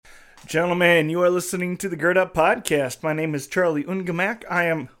Gentlemen, you are listening to the Gird Up Podcast. My name is Charlie Ungemak. I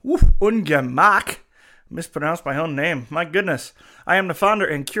am Ungemak. Mispronounced my own name. My goodness. I am the founder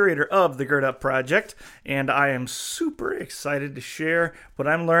and curator of the Gird Up Project, and I am super excited to share what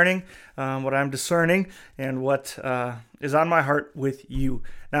I'm learning, what I'm discerning, and what is on my heart with you.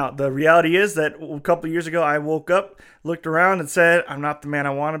 Now, the reality is that a couple of years ago, I woke up, looked around, and said, I'm not the man I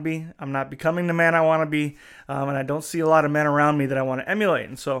want to be. I'm not becoming the man I want to be, and I don't see a lot of men around me that I want to emulate.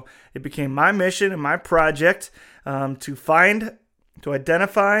 And so it became my mission and my project to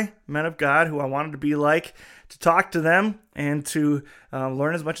identify men of God who I wanted to be like, to talk to them, and to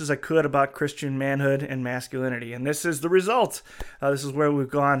learn as much as I could about Christian manhood and masculinity. And this is the result. This is where we've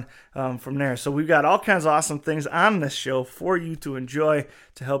gone from there. So we've got all kinds of awesome things on this show for you to enjoy,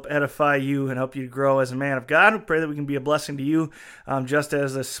 to help edify you and help you grow as a man of God. We pray that we can be a blessing to you, just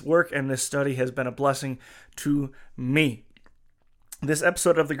as this work and this study has been a blessing to me. This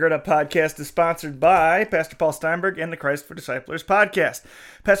episode of the Gird Up Podcast is sponsored by Pastor Paul Steinberg and the Christ for Disciplers podcast.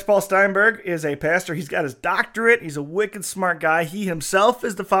 Pastor Paul Steinberg is a pastor. He's got his doctorate. He's a wicked smart guy. He himself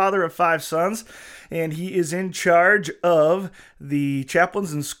is the father of 5 sons, and he is in charge of the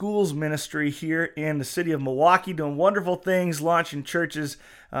chaplains and schools ministry here in the city of Milwaukee, doing wonderful things, launching churches,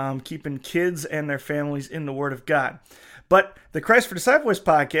 keeping kids and their families in the Word of God. But the Christ for Disciplers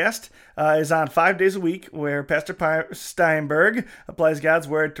podcast is on 5 days a week, where Pastor Steinberg applies God's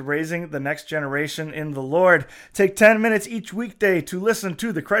word to raising the next generation in the Lord. Take 10 minutes each weekday to listen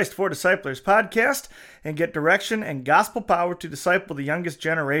to the Christ for Disciplers podcast and get direction and gospel power to disciple the youngest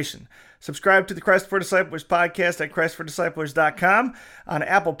generation. Subscribe to the Christ for Disciplers podcast at christfordisciplers.com, on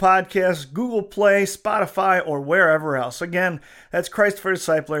Apple Podcasts, Google Play, Spotify, or wherever else. Again, that's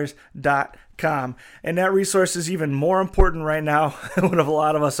christfordisciplers.com. And that resource is even more important right now when a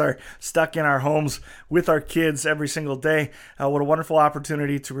lot of us are stuck in our homes with our kids every single day. What a wonderful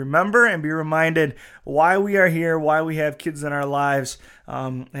opportunity to remember and be reminded why we are here, why we have kids in our lives,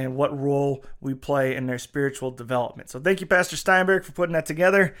 and what role we play in their spiritual development. So thank you, Pastor Steinberg, for putting that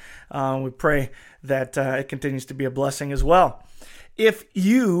together. We pray that it continues to be a blessing as well. If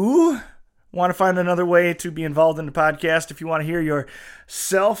you want to find another way to be involved in the podcast, if you want to hear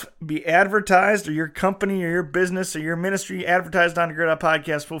yourself be advertised, or your company or your business or your ministry advertised on the Gird Up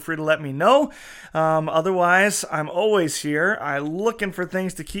Podcast, feel free to let me know. Otherwise, I'm always here. I'm looking for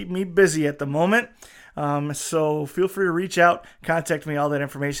things to keep me busy at the moment. So feel free to reach out, contact me. All that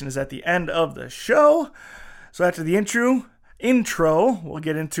information is at the end of the show. So after the intro, we'll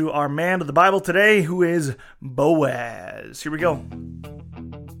get into our man of the Bible today, who is Boaz. Here we go.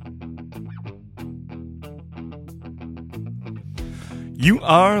 You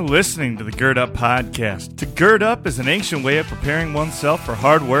are listening to the Gird Up Podcast. To gird up is an ancient way of preparing oneself for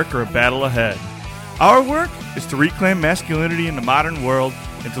hard work or a battle ahead. Our work is to reclaim masculinity in the modern world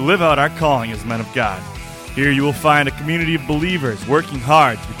and to live out our calling as men of God. Here you will find a community of believers working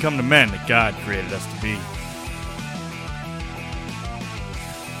hard to become the men that God created us to be.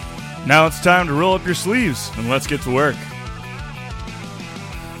 Now it's time to roll up your sleeves and let's get to work.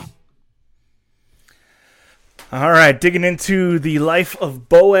 All right, digging into the life of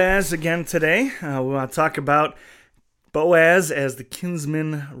Boaz again today. We want to talk about Boaz as the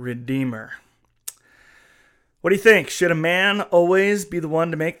kinsman redeemer. What do you think? Should a man always be the one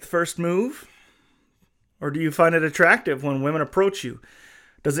to make the first move? Or do you find it attractive when women approach you?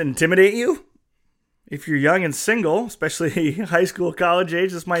 Does it intimidate you? If you're young and single, especially high school, college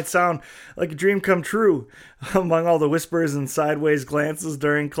age, this might sound like a dream come true among all the whispers and sideways glances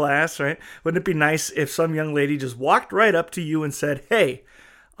during class, right? Wouldn't it be nice if some young lady just walked right up to you and said, "Hey,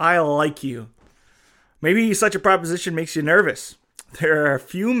 I like you"? Maybe such a proposition makes you nervous. There are a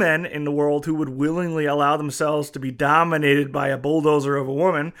few men in the world who would willingly allow themselves to be dominated by a bulldozer of a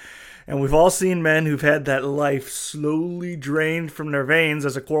woman, and we've all seen men who've had that life slowly drained from their veins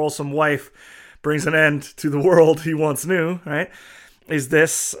as a quarrelsome wife brings an end to the world he once knew, right? Is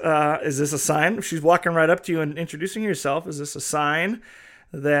this a sign? If she's walking right up to you and introducing herself, is this a sign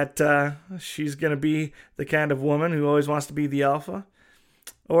that she's going to be the kind of woman who always wants to be the alpha?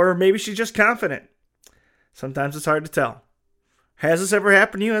 Or maybe she's just confident. Sometimes it's hard to tell. Has this ever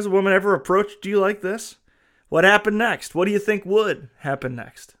happened to you? Has a woman ever approached you like this? What happened next? What do you think would happen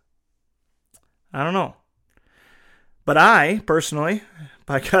next? I don't know. But I, personally,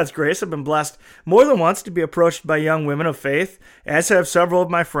 by God's grace, have been blessed more than once to be approached by young women of faith, as have several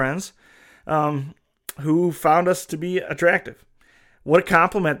of my friends, who found us to be attractive. What a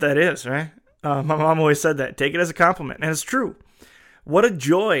compliment that is, right? My mom always said that. Take it as a compliment. And it's true. What a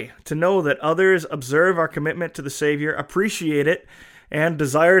joy to know that others observe our commitment to the Savior, appreciate it, and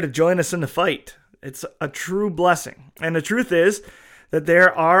desire to join us in the fight. It's a true blessing. And the truth is that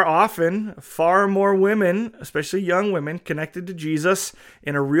there are often far more women, especially young women, connected to Jesus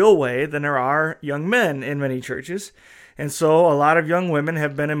in a real way than there are young men in many churches. And so a lot of young women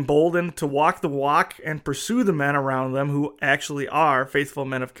have been emboldened to walk the walk and pursue the men around them who actually are faithful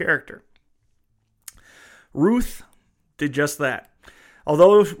men of character. Ruth did just that.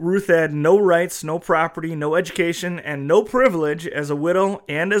 Although Ruth had no rights, no property, no education, and no privilege as a widow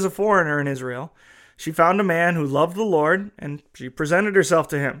and as a foreigner in Israel, she found a man who loved the Lord, and she presented herself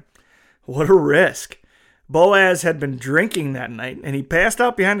to him. What a risk. Boaz had been drinking that night, and he passed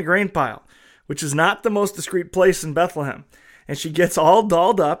out behind the grain pile, which is not the most discreet place in Bethlehem. And she gets all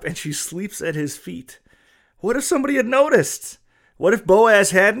dolled up, and she sleeps at his feet. What if somebody had noticed? What if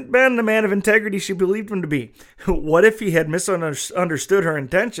Boaz hadn't been the man of integrity she believed him to be? What if he had misunderstood her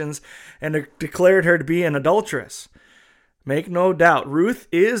intentions and declared her to be an adulteress? Make no doubt, Ruth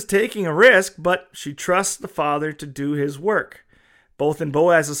is taking a risk, but she trusts the Father to do his work, both in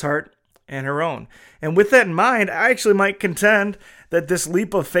Boaz's heart and her own. And with that in mind, I actually might contend that this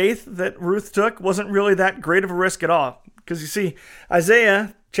leap of faith that Ruth took wasn't really that great of a risk at all. Because you see,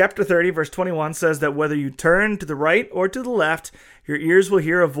 Isaiah chapter 30, verse 21 says that whether you turn to the right or to the left, your ears will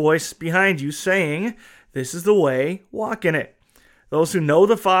hear a voice behind you saying, "This is the way, walk in it." Those who know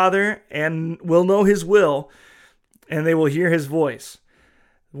the Father and will know his will, and they will hear his voice.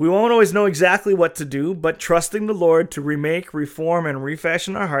 We won't always know exactly what to do, but trusting the Lord to remake, reform, and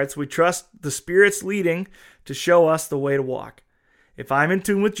refashion our hearts, we trust the Spirit's leading to show us the way to walk. If I'm in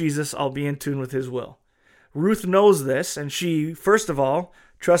tune with Jesus, I'll be in tune with his will. Ruth knows this, and she, first of all,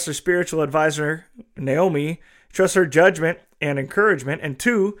 trusts her spiritual advisor, Naomi, trusts her judgment and encouragement, and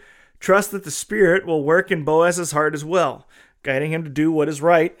 2, trusts that the Spirit will work in Boaz's heart as well, guiding him to do what is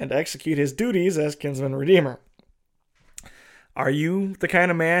right and execute his duties as kinsman redeemer. Are you the kind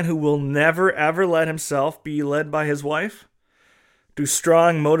of man who will never ever let himself be led by his wife? Do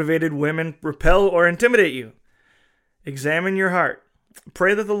strong, motivated women repel or intimidate you? Examine your heart.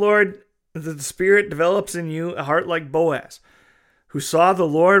 Pray that the Spirit develops in you a heart like Boaz, who saw the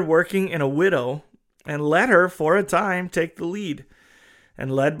Lord working in a widow and let her, for a time, take the lead.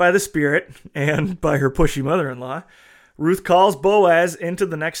 And led by the Spirit and by her pushy mother-in-law, Ruth calls Boaz into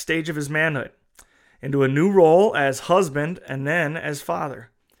the next stage of his manhood, into a new role as husband and then as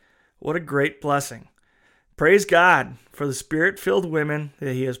father. What a great blessing. Praise God for the Spirit-filled women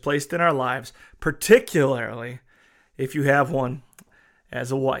that he has placed in our lives, particularly if you have one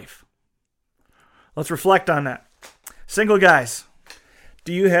as a wife. Let's reflect on that. Single guys,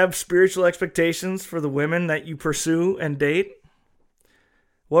 do you have spiritual expectations for the women that you pursue and date?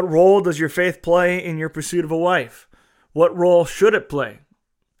 What role does your faith play in your pursuit of a wife? What role should it play?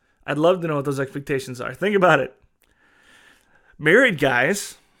 I'd love to know what those expectations are. Think about it. Married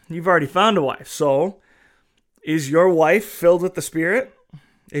guys, you've already found a wife. So, is your wife filled with the Spirit?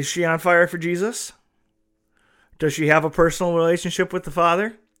 Is she on fire for Jesus? Does she have a personal relationship with the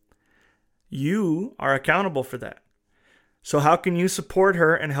Father? You are accountable for that. So how can you support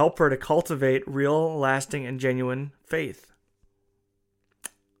her and help her to cultivate real, lasting, and genuine faith?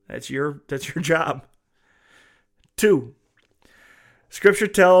 That's your job. 2, Scripture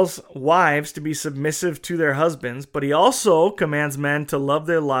tells wives to be submissive to their husbands, but he also commands men to love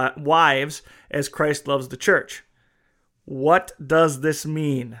their wives as Christ loves the church. What does this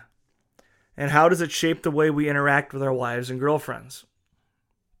mean? And how does it shape the way we interact with our wives and girlfriends?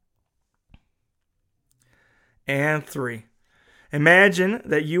 And 3, imagine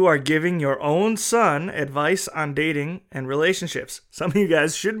that you are giving your own son advice on dating and relationships. Some of you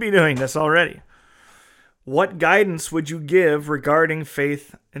guys should be doing this already. What guidance would you give regarding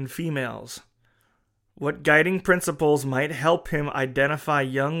faith in females? What guiding principles might help him identify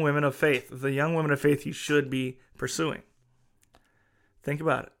young women of faith, the young women of faith he should be pursuing? Think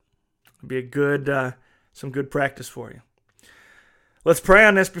about it. It'd be some good practice for you. Let's pray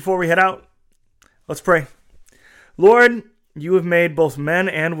on this before we head out. Let's pray. Lord, you have made both men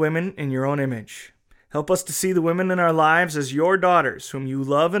and women in your own image. Help us to see the women in our lives as your daughters, whom you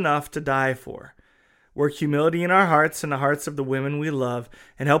love enough to die for. Work humility in our hearts and the hearts of the women we love,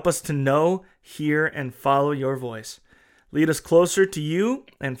 and help us to know, hear, and follow your voice. Lead us closer to you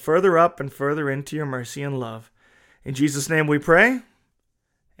and further up and further into your mercy and love. In Jesus' name we pray.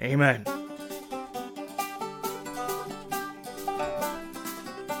 Amen.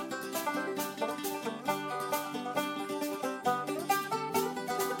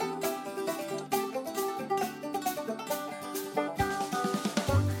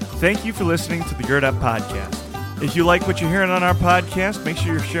 Thank you for listening to the Gird Up Podcast. If you like what you're hearing on our podcast, make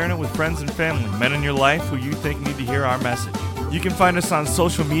sure you're sharing it with friends and family, men in your life who you think need to hear our message. You can find us on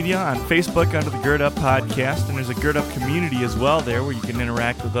social media, on Facebook under the Gird Up Podcast, and there's a Gird Up community as well there where you can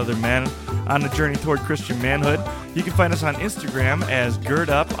interact with other men on the journey toward Christian manhood. You can find us on Instagram as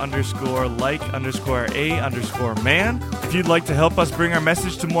girdup_like_a_man. If you'd like to help us bring our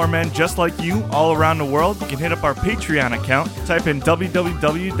message to more men just like you all around the world, you can hit up our Patreon account. Type in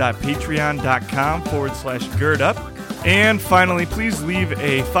www.patreon.com/girdup. And finally, please leave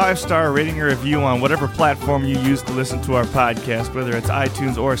a 5-star rating or review on whatever platform you use to listen to our podcast, whether it's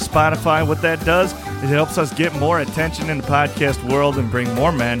iTunes or Spotify. What that does is it helps us get more attention in the podcast world and bring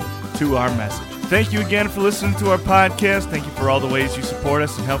more men to our message. Thank you again for listening to our podcast. Thank you for all the ways you support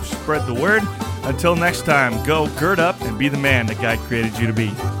us and help spread the word. Until next time, go gird up and be the man that God created you to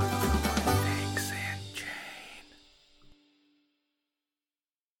be.